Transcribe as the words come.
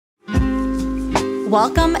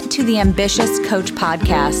Welcome to the Ambitious Coach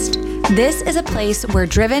Podcast. This is a place where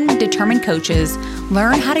driven, determined coaches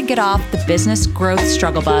learn how to get off the business growth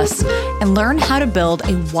struggle bus and learn how to build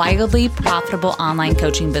a wildly profitable online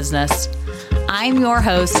coaching business. I'm your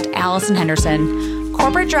host, Allison Henderson,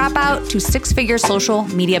 corporate dropout to six-figure social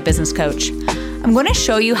media business coach. I'm going to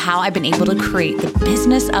show you how I've been able to create the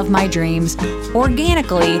business of my dreams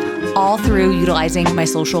organically, all through utilizing my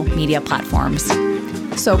social media platforms.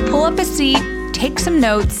 So pull up a seat, take some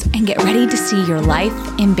notes, and get ready to see your life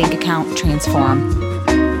and bank account transform.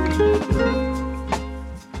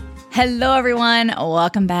 Hello, everyone.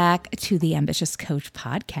 Welcome back to the Ambitious Coach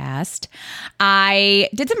Podcast. I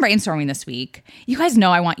did some brainstorming this week. You guys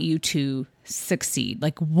know I want you to succeed,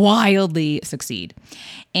 like wildly succeed.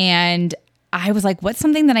 And I was like, what's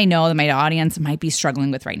something that I know that my audience might be struggling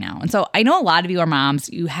with right now? And so I know a lot of you are moms,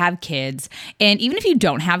 you have kids, and even if you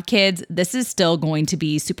don't have kids, this is still going to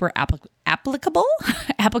be super applicable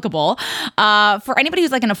for anybody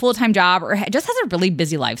who's like in a full-time job or just has a really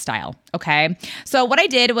busy lifestyle, okay? So what I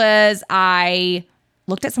did was I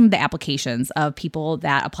looked at some of the applications of people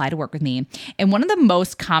that apply to work with me, and one of the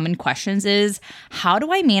most common questions is, how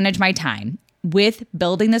do I manage my time with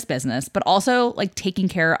building this business, but also like taking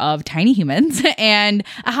care of tiny humans and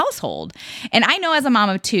a household? And I know as a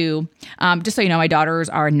mom of two, just so you know, my daughters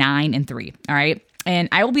are 9 and 3. All right. And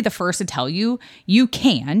I will be the first to tell you, you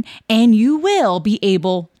can and you will be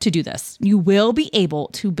able to do this. You will be able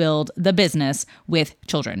to build the business with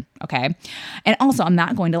children. Okay. And also, I'm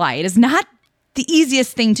not going to lie, it is not the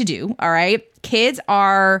easiest thing to do. All right. Kids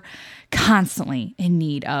are constantly in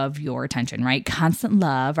need of your attention, right? Constant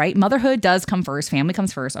love, right? Motherhood does come first. Family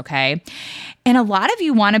comes first, okay? And a lot of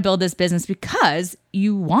you want to build this business because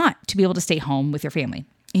you want to be able to stay home with your family.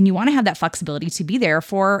 And you want to have that flexibility to be there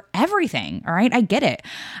for everything, all right? I get it.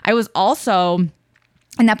 I was also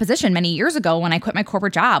in that position many years ago when I quit my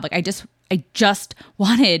corporate job. Like I just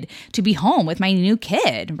wanted to be home with my new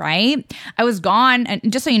kid, right? I was gone. And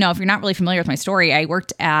just so you know, if you're not really familiar with my story, I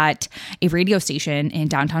worked at a radio station in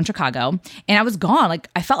downtown Chicago, and I was gone. Like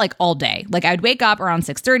I felt like all day. Like I'd wake up around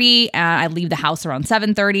 6:30, I'd leave the house around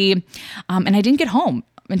 7:30, and I didn't get home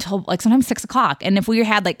until like sometimes 6 o'clock. And if we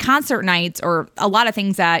had like concert nights or a lot of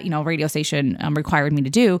things that, radio station required me to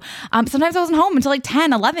do, sometimes I wasn't home until like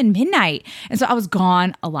 10, 11, midnight. And so I was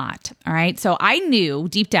gone a lot. All right. So I knew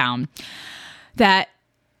deep down that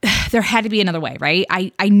there had to be another way, right?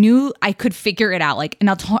 I knew I could figure it out. Like an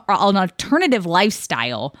alternative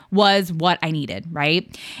lifestyle was what I needed,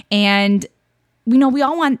 right? And we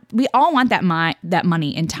all want that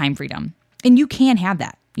money and time freedom. And you can have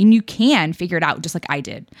that. And you can figure it out just like I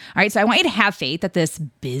did. All right. So I want you to have faith that this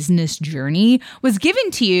business journey was given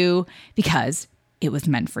to you because it was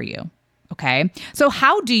meant for you. Okay. So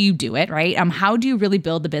how do you do it, right? How do you really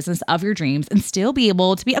build the business of your dreams and still be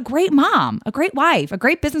able to be a great mom, a great wife, a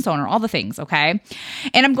great business owner, all the things. Okay.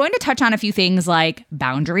 And I'm going to touch on a few things like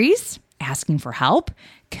boundaries, asking for help,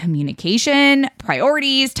 communication,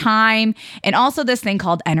 priorities, time, and also this thing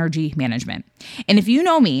called energy management. And if you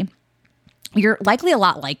know me, you're likely a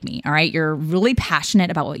lot like me, all right? You're really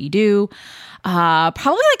passionate about what you do,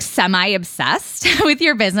 probably like semi-obsessed with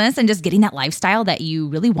your business and just getting that lifestyle that you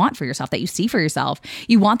really want for yourself, that you see for yourself.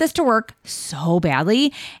 You want this to work so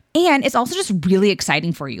badly, and it's also just really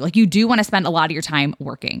exciting for you. Like you do want to spend a lot of your time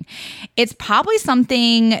working. It's probably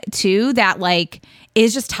something too that like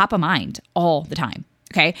is just top of mind all the time.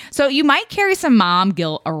 Okay, so you might carry some mom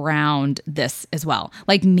guilt around this as well.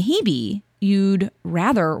 Like maybe you'd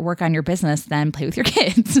rather work on your business than play with your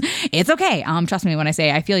kids. It's okay. Trust me when I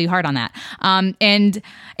say I feel you hard on that. And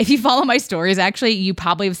if you follow my stories, actually, you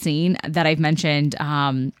probably have seen that I've mentioned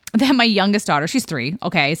that my youngest daughter, she's 3.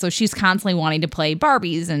 Okay, so she's constantly wanting to play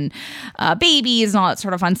Barbies and babies and all that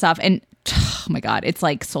sort of fun stuff. And oh my God, it's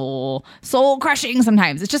like soul crushing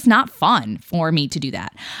sometimes. It's just not fun for me to do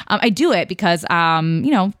that. I do it because,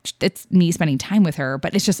 it's me spending time with her,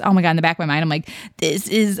 but it's just, oh my God, in the back of my mind, I'm like, this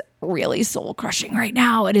is really soul crushing right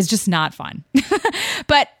now. It is just not fun.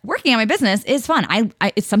 But working on my business is fun.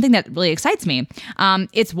 It's something that really excites me.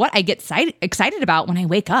 It's what I get excited about when I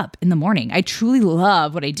wake up in the morning. I truly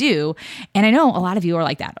love what I do. And I know a lot of you are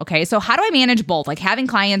like that. Okay. So how do I manage both? Like having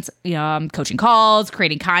clients, coaching calls,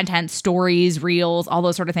 creating content, stories, reels, all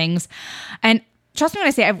those sort of things. And trust me when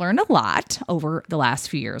I say I've learned a lot over the last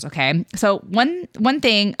few years. Okay. So one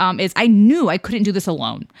thing is I knew I couldn't do this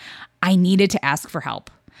alone. I needed to ask for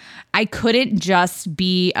help. I couldn't just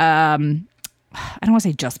be, I don't want to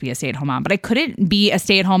say just be a stay-at-home mom, but I couldn't be a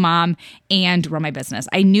stay-at-home mom and run my business.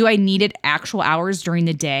 I knew I needed actual hours during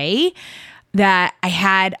the day that I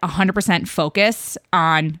had 100% focus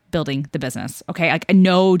on building the business. Okay. Like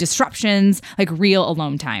no disruptions, like real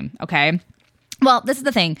alone time. Okay. Well, this is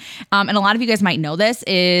the thing. And a lot of you guys might know this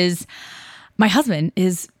is my husband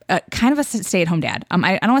is kind of a stay-at-home dad.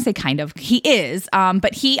 I don't want to say kind of, he is,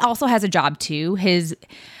 but he also has a job too. His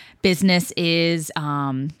business is,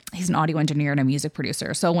 he's an audio engineer and a music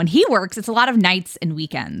producer. So when he works, it's a lot of nights and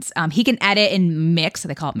weekends. He can edit and mix, so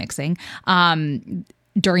they call it mixing,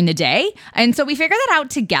 during the day. And so we figure that out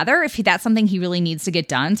together if that's something he really needs to get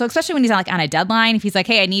done. So especially when he's like on a deadline, if he's like,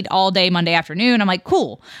 hey, I need all day Monday afternoon, I'm like,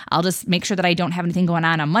 cool. I'll just make sure that I don't have anything going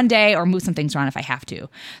on Monday or move some things around if I have to.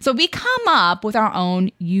 So we come up with our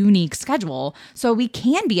own unique schedule so we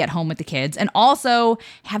can be at home with the kids and also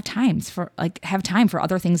have time for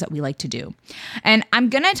other things that we like to do. And I'm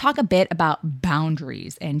going to talk a bit about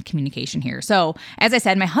boundaries and communication here. So as I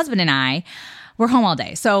said, my husband and I, we're home all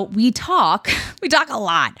day. So we talk a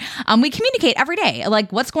lot. We communicate every day,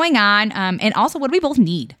 like what's going on, and also what do we both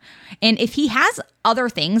need. And if he has other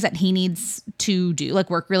things that he needs to do, like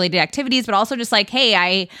work-related activities, but also just like, hey,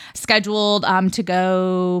 I scheduled to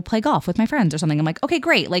go play golf with my friends or something. I'm like, okay,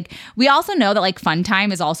 great. Like we also know that like fun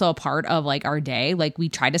time is also a part of like our day. Like we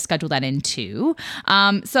try to schedule that in too.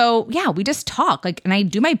 So yeah, we just talk and I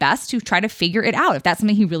do my best to try to figure it out if that's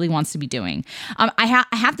something he really wants to be doing. I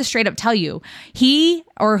have to straight up tell you, he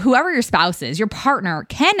or whoever your spouse is, your partner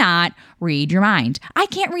cannot read your mind. I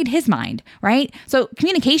can't read his mind, right? So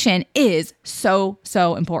communication is so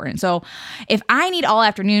important. So if I need all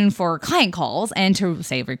afternoon for client calls and to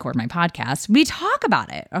say record my podcast, we talk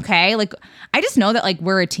about it, okay? Like I just know that like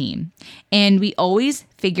we're a team and we always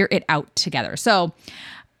figure it out together. So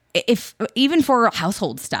if even for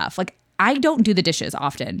household stuff, like I don't do the dishes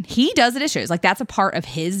often. He does the dishes. Like that's a part of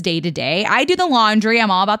his day to day. I do the laundry.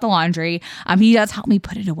 I'm all about the laundry. He does help me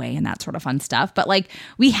put it away and that sort of fun stuff. But like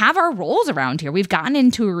we have our roles around here. We've gotten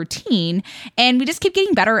into a routine and we just keep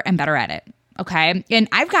getting better and better at it. Okay. And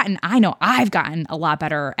I know I've gotten a lot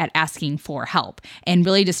better at asking for help and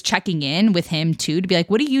really just checking in with him too, to be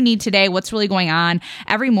like, what do you need today? What's really going on?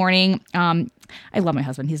 Every morning. I love my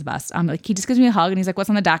husband. He's the best. Like he just gives me a hug and he's like, what's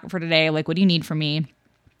on the docket for today? Like, what do you need from me?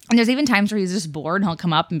 And there's even times where he's just bored and he'll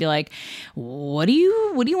come up and be like, what do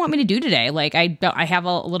you want me to do today? Like I have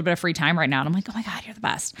a little bit of free time right now. And I'm like, oh my God, you're the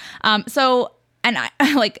best. And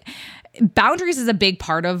I like boundaries is a big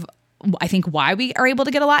part of I think why we are able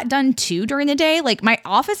to get a lot done too during the day. Like my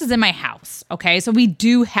office is in my house. Okay. So we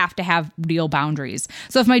do have to have real boundaries.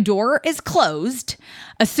 So if my door is closed,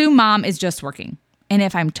 assume mom is just working. And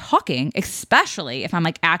if I'm talking, especially if I'm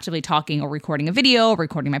like actively talking or recording a video, or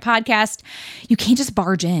recording my podcast, you can't just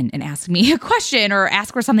barge in and ask me a question or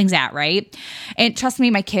ask where something's at, right? And trust me,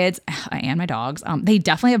 my kids and my dogs, they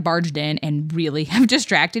definitely have barged in and really have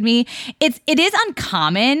distracted me. It is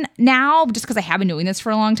uncommon now just because I have been doing this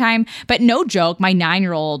for a long time, but no joke, my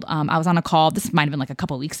 9-year-old, I was on a call, this might've been like a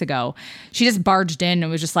couple of weeks ago. She just barged in and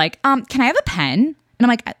was just like, can I have a pen? And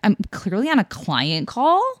I'm like, I'm clearly on a client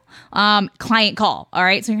call. All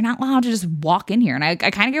right. So you're not allowed to just walk in here. And I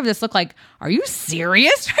kind of gave her this look like, are you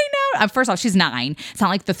serious right now? First off, she's 9. It's not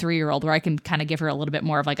like the 3-year-old where I can kind of give her a little bit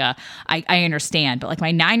more of like I understand. But like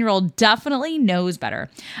my 9-year-old definitely knows better.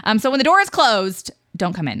 So when the door is closed,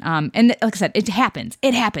 don't come in. And like I said, it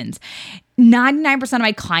happens. 99% of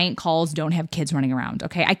my client calls don't have kids running around.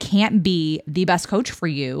 Okay. I can't be the best coach for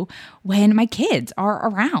you when my kids are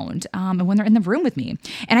around, and when they're in the room with me.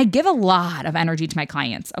 And I give a lot of energy to my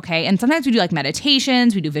clients. Okay. And sometimes we do like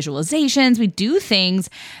meditations, we do visualizations, we do things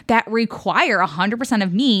that require 100%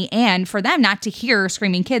 of me and for them not to hear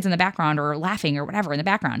screaming kids in the background or laughing or whatever in the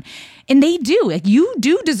background. And they do. Like you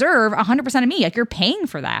do deserve 100% of me. Like you're paying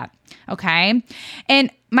for that. Okay. And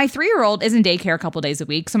my 3-year-old is in daycare a couple of days a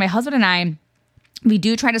week. So my husband and I, we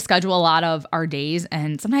do try to schedule a lot of our days,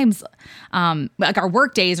 and sometimes like our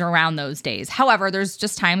work days are around those days. However, there's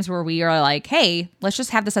just times where we are like, hey, let's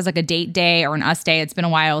just have this as like a date day or an us day. It's been a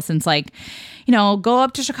while since like, go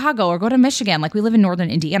up to Chicago or go to Michigan. Like we live in northern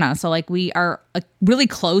Indiana. So like we are really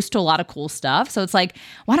close to a lot of cool stuff. So it's like,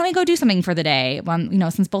 why don't we go do something for the day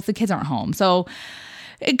when, since both the kids aren't home. So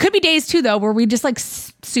it could be days too, though, where we just like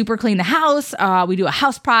super clean the house. We do a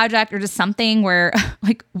house project or just something where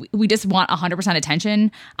like we just want 100%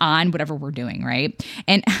 attention on whatever we're doing. Right.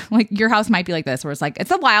 And like your house might be like this, where it's like,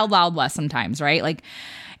 it's a wild, wild west sometimes. Right. Like,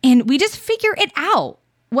 and we just figure it out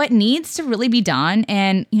what needs to really be done.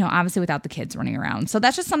 And, obviously without the kids running around. So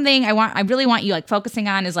that's just something I really want you like focusing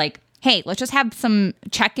on is like, hey, let's just have some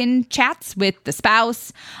check-in chats with the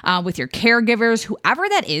spouse, with your caregivers, whoever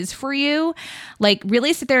that is for you. Like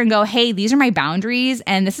really sit there and go, hey, these are my boundaries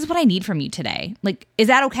and this is what I need from you today. Like, is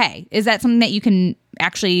that okay? Is that something that you can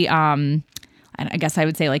actually And I guess I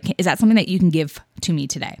would say, like, is that something that you can give to me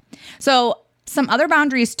today? So some other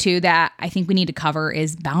boundaries too that I think we need to cover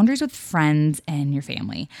is boundaries with friends and your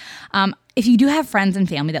family. If you do have friends and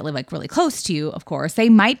family that live like really close to you, of course, they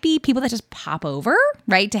might be people that just pop over,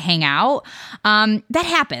 right, to hang out. That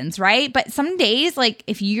happens, right? But some days, like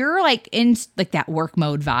if you're like in like that work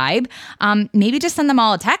mode vibe, maybe just send them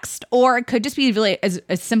all a text, or it could just be really as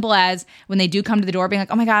simple as when they do come to the door being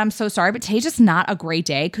like, oh my God, I'm so sorry, but today's just not a great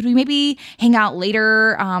day. Could we maybe hang out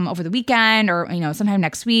later over the weekend or, sometime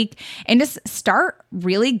next week, and just start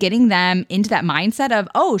really getting them into that mindset of,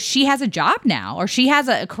 oh, she has a job now, or she has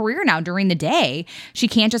a career now during the day. She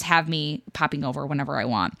can't just have me popping over whenever I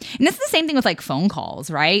want. And this is the same thing with like phone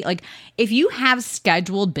calls, right? Like if you have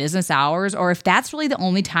scheduled business hours, or if that's really the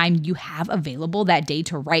only time you have available that day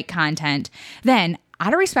to write content, then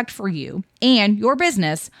out of respect for you and your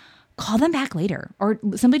business, call them back later, or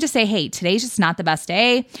simply just say, hey, today's just not the best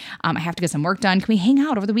day. I have to get some work done. Can we hang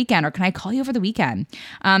out over the weekend, or can I call you over the weekend?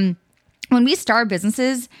 When we start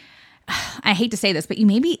businesses, I hate to say this, but you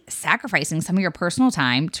may be sacrificing some of your personal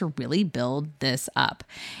time to really build this up.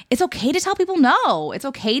 It's okay to tell people no. It's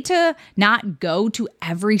okay to not go to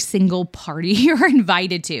every single party you're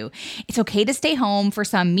invited to. It's okay to stay home for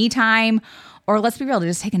some me time, or let's be real, to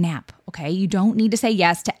just take a nap, okay? You don't need to say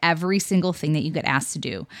yes to every single thing that you get asked to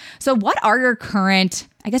do. So what are your current,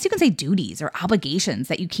 I guess you can say, duties or obligations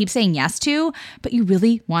that you keep saying yes to, but you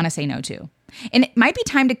really want to say no to? And it might be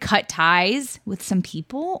time to cut ties with some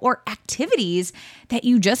people or activities that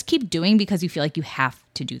you just keep doing because you feel like you have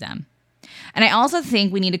to do them. And I also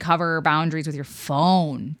think we need to cover boundaries with your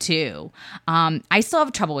phone too. I still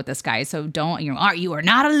have trouble with this, guys. So you are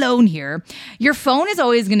not alone here. Your phone is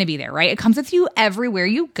always going to be there, right? It comes with you everywhere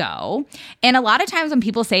you go. And a lot of times when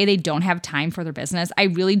people say they don't have time for their business, I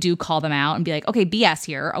really do call them out and be like, okay, BS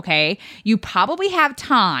here. Okay. You probably have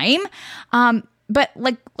time. But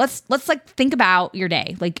like, let's like think about your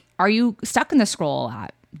day. Like, are you stuck in the scroll a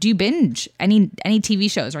lot? Do you binge any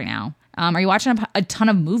TV shows right now? Are you watching a ton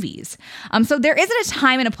of movies? So there isn't a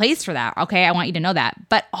time and a place for that. Okay. I want you to know that,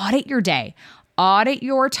 but audit your day, audit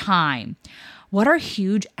your time. What are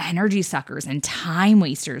huge energy suckers and time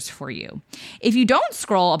wasters for you? If you don't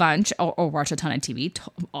scroll a bunch or watch a ton of TV,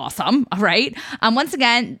 awesome, all right? Once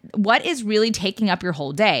again, what is really taking up your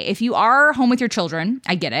whole day? If you are home with your children,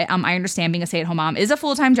 I get it. I understand being a stay-at-home mom is a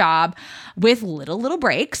full-time job with little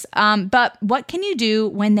breaks, but what can you do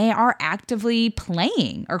when they are actively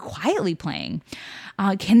playing or quietly playing?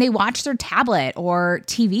 Can they watch their tablet or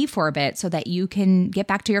TV for a bit so that you can get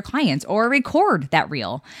back to your clients or record that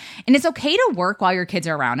reel? And it's okay to work while your kids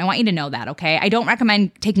are around. I want you to know that, okay? I don't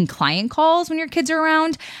recommend taking client calls when your kids are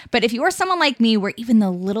around, but if you are someone like me where even the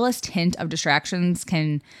littlest hint of distractions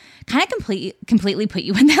can kind of completely put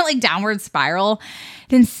you in that like downward spiral,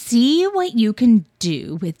 then see what you can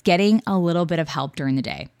do with getting a little bit of help during the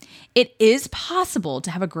day. It is possible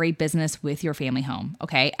to have a great business with your family home,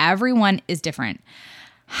 okay? Everyone is different.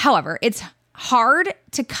 However, it's hard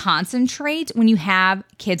to concentrate when you have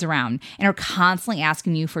kids around and are constantly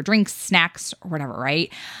asking you for drinks, snacks, or whatever,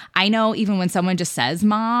 right? I know even when someone just says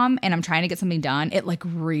mom and I'm trying to get something done, it like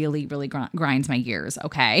really grinds my gears,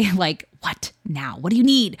 okay? Like, what now? What do you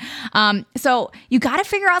need? So you got to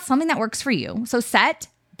figure out something that works for you. So set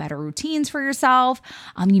better routines for yourself.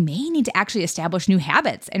 You may need to actually establish new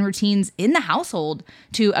habits and routines in the household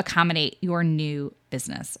to accommodate your new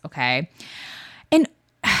business, okay? And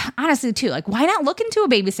honestly, too, like, why not look into a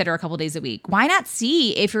babysitter a couple days a week? Why not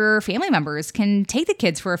see if your family members can take the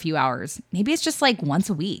kids for a few hours? Maybe it's just like once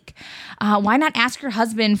a week. Why not ask your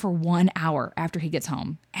husband for 1 hour after he gets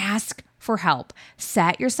home? Ask for help.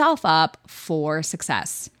 Set yourself up for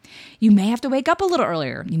success. You may have to wake up a little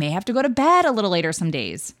earlier. You may have to go to bed a little later some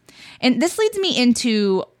days. And this leads me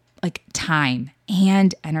into like time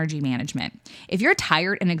and energy management. If you're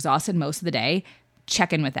tired and exhausted most of the day,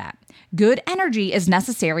 check in with that. Good energy is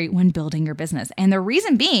necessary when building your business. And the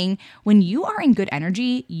reason being, when you are in good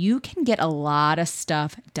energy, you can get a lot of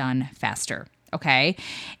stuff done faster. Okay.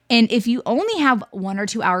 And if you only have 1 or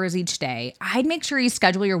 2 hours each day, I'd make sure you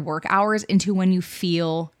schedule your work hours into when you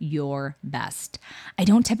feel your best. I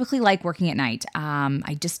don't typically like working at night.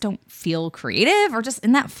 I just don't feel creative or just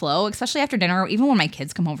in that flow, especially after dinner, or even when my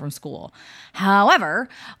kids come home from school. However,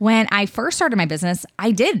 when I first started my business,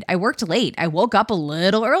 I worked late. I woke up a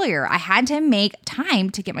little earlier. I had to make time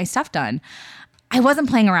to get my stuff done. I wasn't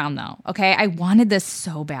playing around though, okay? I wanted this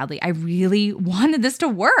so badly. I really wanted this to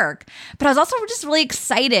work, but I was also just really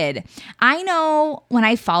excited. I know when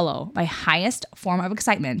I follow my highest form of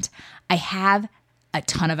excitement, I have a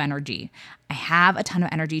ton of energy. I have a ton of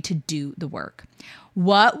energy to do the work.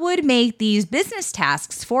 What would make these business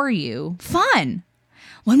tasks for you fun?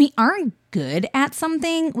 When we aren't good at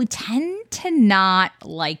something, we tend to not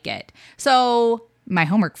like it. So my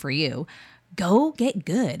homework for you, go get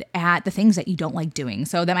good at the things that you don't like doing.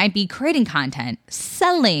 So that might be creating content,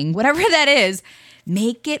 selling, whatever that is.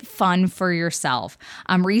 Make it fun for yourself.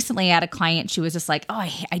 Recently I had a client, she was just like, oh,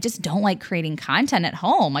 I just don't like creating content at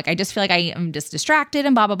home. Like, I just feel like I am just distracted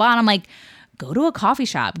and blah, blah, blah. And I'm like, go to a coffee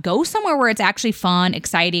shop, go somewhere where it's actually fun,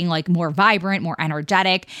 exciting, like more vibrant, more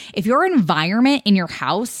energetic. If your environment in your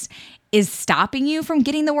house is stopping you from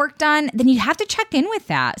getting the work done, then you have to check in with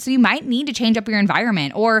that. So you might need to change up your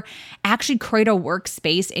environment or actually create a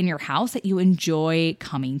workspace in your house that you enjoy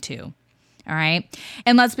coming to. All right.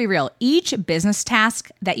 And let's be real. Each business task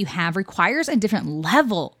that you have requires a different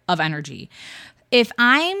level of energy. If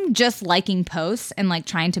I'm just liking posts and like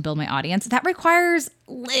trying to build my audience, that requires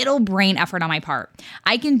little brain effort on my part.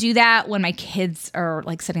 I can do that when my kids are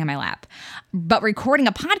like sitting on my lap. But recording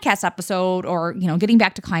a podcast episode or, getting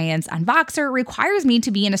back to clients on Voxer requires me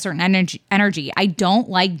to be in a certain energy. I don't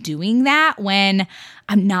like doing that when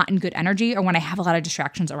I'm not in good energy or when I have a lot of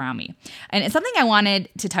distractions around me. And it's something I wanted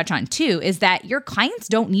to touch on too, is that your clients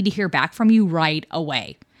don't need to hear back from you right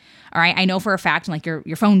away. All right. I know for a fact, like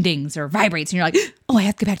your phone dings or vibrates and you're like, oh, I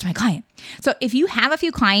have to get back to my client. So if you have a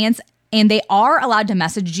few clients and they are allowed to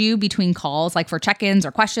message you between calls, like for check-ins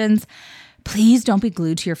or questions, please don't be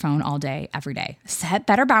glued to your phone all day, every day. Set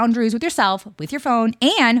better boundaries with yourself, with your phone,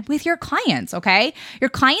 and with your clients. Okay. Your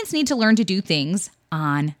clients need to learn to do things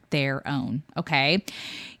on their own. Okay.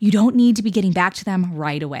 You don't need to be getting back to them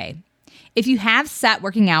right away. If you have set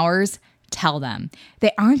working hours, tell them.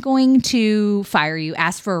 They aren't going to fire you,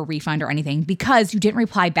 ask for a refund or anything because you didn't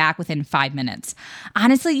reply back within 5 minutes.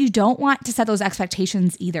 Honestly, you don't want to set those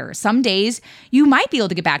expectations either. Some days you might be able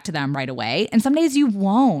to get back to them right away, and some days you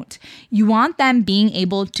won't. You want them being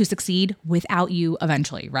able to succeed without you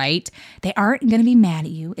eventually, right? They aren't going to be mad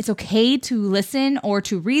at you. It's okay to listen or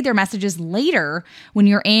to read their messages later when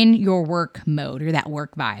you're in your work mode or that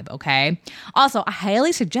work vibe, okay? Also, I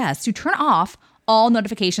highly suggest to turn off all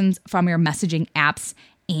notifications from your messaging apps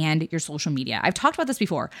and your social media. I've talked about this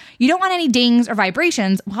before. You don't want any dings or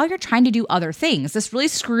vibrations while you're trying to do other things. This really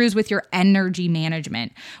screws with your energy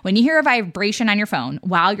management. When you hear a vibration on your phone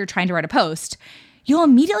while you're trying to write a post, you'll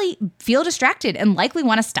immediately feel distracted and likely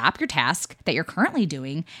want to stop your task that you're currently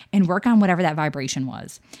doing and work on whatever that vibration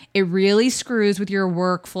was. It really screws with your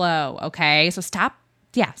workflow, okay? So stop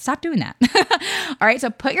doing that. All right. So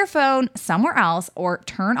put your phone somewhere else or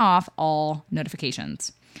turn off all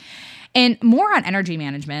notifications. And more on energy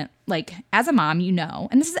management, like as a mom,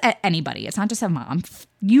 and this is anybody, it's not just a mom,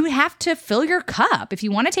 you have to fill your cup. If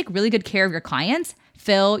you want to take really good care of your clients,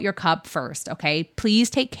 fill your cup first. Okay. Please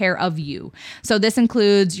take care of you. So this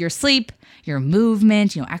includes your sleep, your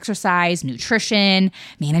movement, exercise, nutrition,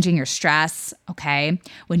 managing your stress, okay?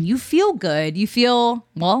 When you feel good, you feel,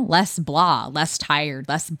 less blah, less tired,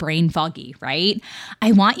 less brain foggy, right?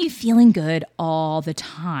 I want you feeling good all the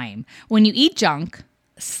time. When you eat junk,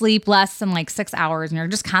 sleep less than like 6 hours, and you're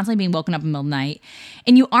just constantly being woken up in the middle of the night,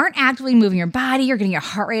 and you aren't actively moving your body, you're getting your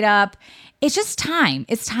heart rate up, it's just time.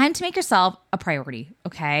 It's time to make yourself a priority,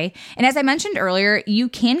 okay? And as I mentioned earlier, you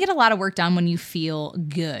can get a lot of work done when you feel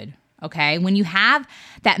good. Okay. When you have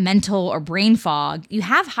that mental or brain fog, you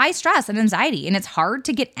have high stress and anxiety, and it's hard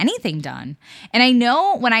to get anything done. And I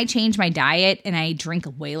know when I change my diet and I drink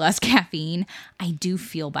way less caffeine, I do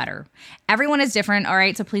feel better. Everyone is different. All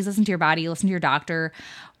right. So please listen to your body, listen to your doctor.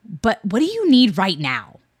 But what do you need right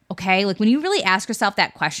now? Okay. Like when you really ask yourself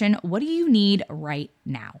that question, what do you need right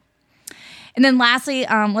now? And then lastly,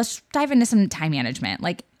 let's dive into some time management.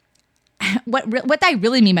 Like, what I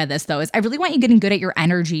really mean by this, though, is I really want you getting good at your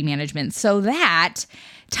energy management so that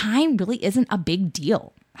time really isn't a big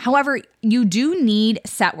deal. However, you do need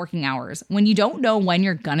set working hours. When you don't know when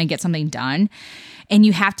you're going to get something done and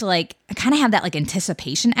you have to like kind of have that like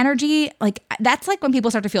anticipation energy, like that's like when people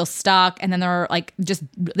start to feel stuck and then they're like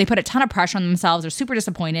they put a ton of pressure on themselves. They're super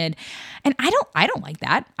disappointed. And I don't like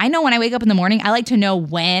that. I know when I wake up in the morning, I like to know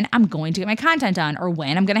when I'm going to get my content done or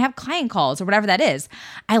when I'm going to have client calls or whatever that is.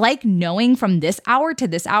 I like knowing from this hour to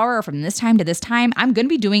this hour or from this time to this time, I'm going to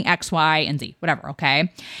be doing X, Y, and Z, whatever. Okay. And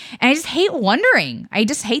I just hate wondering. I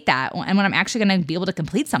just hate that. And when I'm actually going to be able to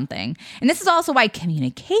complete something. And this is also why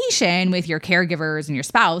communication with your caregivers and your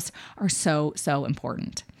spouse are so, so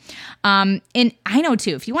important. And I know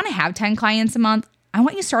too, if you want to have 10 clients a month, I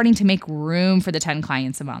want you starting to make room for the 10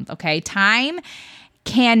 clients a month. Okay. Time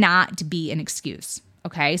cannot be an excuse.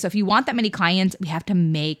 Okay. So if you want that many clients, we have to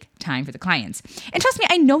make time for the clients. And trust me,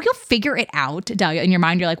 I know you'll figure it out. Dahlia, in your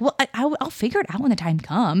mind, you're like, well, I'll figure it out when the time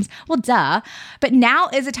comes. Well, duh. But now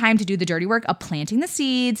is the time to do the dirty work of planting the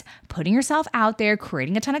seeds, putting yourself out there,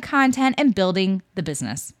 creating a ton of content, and building the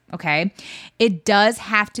business. Okay. It does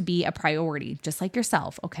have to be a priority, just like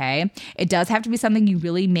yourself. Okay. It does have to be something you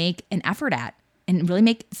really make an effort at and really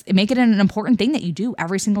make it an important thing that you do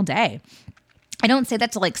every single day. I don't say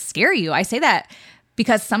that to like scare you. I say that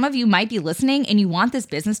because some of you might be listening and you want this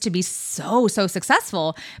business to be so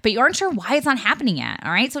successful, but you aren't sure why it's not happening yet.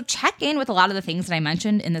 All right. So check in with a lot of the things that I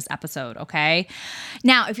mentioned in this episode. Okay.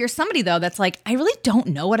 Now, if you're somebody though, that's like, I really don't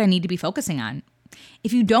know what I need to be focusing on.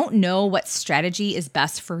 If you don't know what strategy is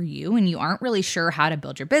best for you and you aren't really sure how to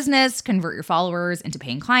build your business, convert your followers into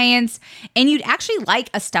paying clients, and you'd actually like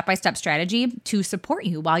a step-by-step strategy to support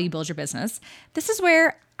you while you build your business, this is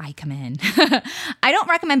where I come in. I don't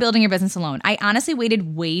recommend building your business alone. I honestly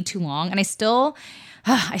waited way too long, and I still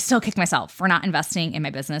kick myself for not investing in my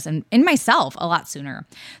business and in myself a lot sooner.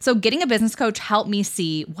 So getting a business coach helped me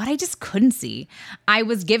see what I just couldn't see. I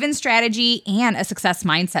was given strategy and a success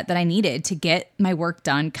mindset that I needed to get my work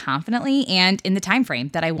done confidently and in the time frame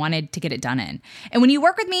that I wanted to get it done in. And when you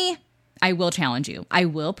work with me, I will challenge you. I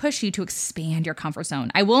will push you to expand your comfort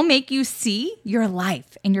zone. I will make you see your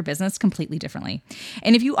life and your business completely differently.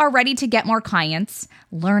 And if you are ready to get more clients,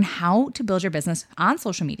 learn how to build your business on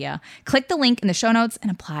social media, click the link in the show notes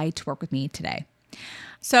and apply to work with me today.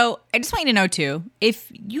 So I just want you to know too, if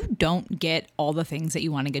you don't get all the things that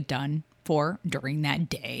you want to get done for during that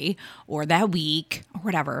day or that week or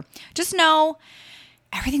whatever, just know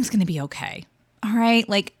everything's going to be okay. All right.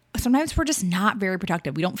 Like, sometimes we're just not very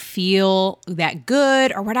productive. We don't feel that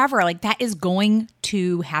good or whatever. Like that is going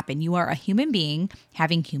to happen. You are a human being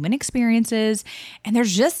having human experiences. And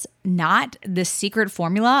there's just not this secret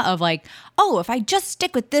formula of like, oh, if I just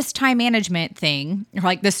stick with this time management thing or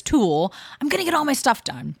like this tool, I'm going to get all my stuff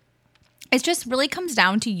done. It just really comes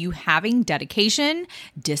down to you having dedication,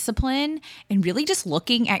 discipline, and really just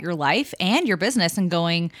looking at your life and your business and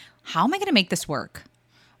going, how am I going to make this work?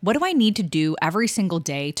 What do I need to do every single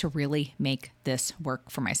day to really make this work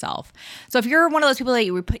for myself? So if you're one of those people that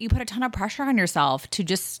you put a ton of pressure on yourself to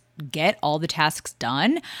just get all the tasks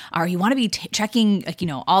done, or you want to be checking like,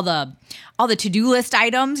 all the to-do list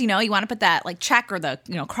items, you want to put that like check or the,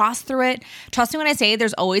 cross through it. Trust me when I say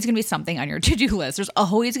there's always going to be something on your to-do list. There's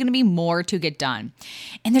always going to be more to get done.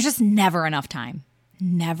 And there's just never enough time.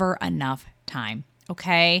 Never enough time.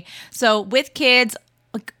 Okay. So with kids,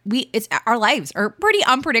 our lives are pretty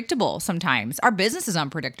unpredictable sometimes. Our business is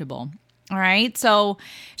unpredictable. All right. So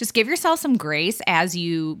just give yourself some grace as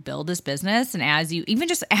you build this business and as you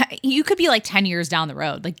you could be like 10 years down the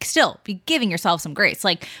road, like still be giving yourself some grace.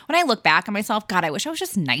 Like when I look back on myself, God, I wish I was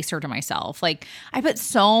just nicer to myself. Like I put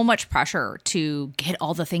so much pressure to get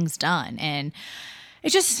all the things done. And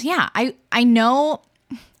it's just, I know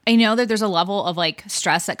that there's a level of like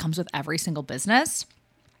stress that comes with every single business.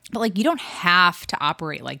 But like, you don't have to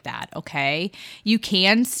operate like that, okay? You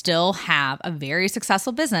can still have a very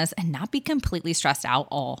successful business and not be completely stressed out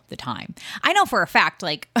all the time. I know for a fact,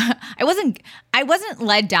 like I wasn't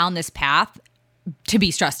led down this path to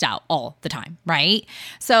be stressed out all the time, right?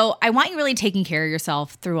 So I want you really taking care of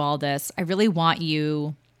yourself through all this. I really want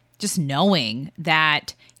you just knowing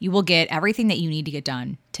that you will get everything that you need to get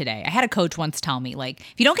done today. I had a coach once tell me, like,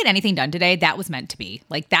 if you don't get anything done today, that was meant to be.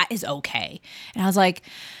 Like, that is okay. And I was like,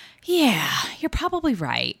 yeah, you're probably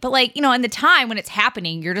right. But like, in the time when it's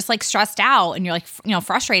happening, you're just like stressed out and you're like,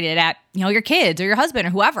 frustrated at, your kids or your husband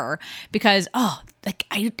or whoever because, like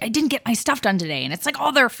I didn't get my stuff done today and it's like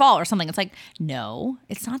all their fault or something. It's like, no,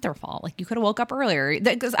 it's not their fault. Like you could have woke up earlier.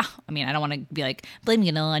 Because, I don't want to be like blaming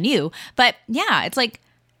it all on you. But yeah, it's like,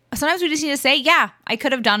 sometimes we just need to say, yeah, I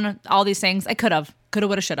could have done all these things. I could have. Coulda,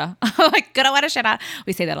 woulda, shoulda. Like, coulda, woulda, shoulda.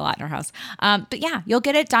 We say that a lot in our house. But yeah, you'll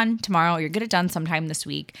get it done tomorrow. You'll get it done sometime this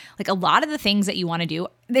week. Like a lot of the things that you want to do,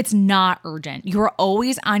 it's not urgent. You're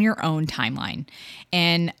always on your own timeline.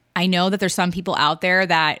 And I know that there's some people out there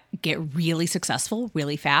that get really successful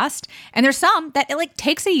really fast. And there's some that it like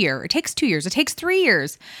takes a year. It takes 2 years. It takes 3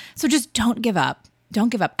 years. So just don't give up. Don't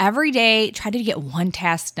give up. Every day, try to get one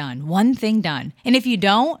task done, one thing done. And if you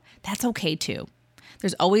don't, that's okay too.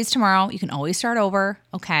 There's always tomorrow. You can always start over,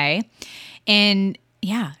 okay? And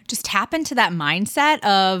yeah, just tap into that mindset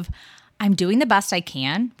of I'm doing the best I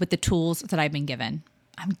can with the tools that I've been given.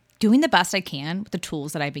 I'm doing the best I can with the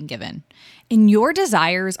tools that I've been given. And your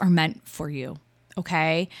desires are meant for you.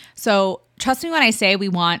 Okay. So trust me when I say we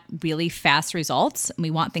want really fast results and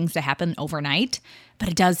we want things to happen overnight, but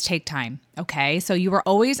it does take time. Okay. So you are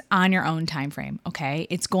always on your own time frame. Okay.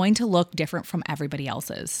 It's going to look different from everybody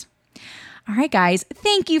else's. All right, guys.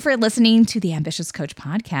 Thank you for listening to the Ambitious Coach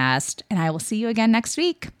podcast, and I will see you again next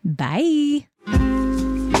week. Bye.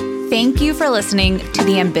 Thank you for listening to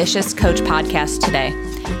the Ambitious Coach podcast today.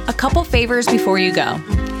 A couple favors before you go.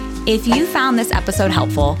 If you found this episode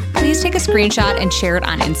helpful, please take a screenshot and share it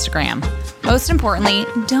on Instagram. Most importantly,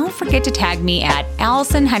 don't forget to tag me at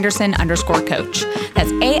Allison Henderson _coach.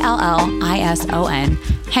 That's ALLISON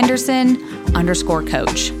Henderson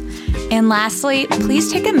 _coach. And lastly,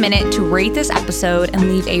 please take a minute to rate this episode and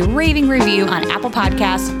leave a raving review on Apple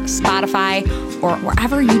Podcasts, Spotify, or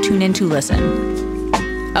wherever you tune in to listen.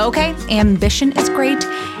 Okay, ambition is great,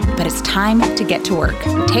 but it's time to get to work.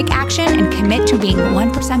 Take action and commit to being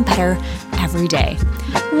 1% better every day.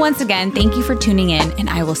 Once again, thank you for tuning in, and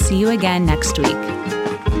I will see you again next week.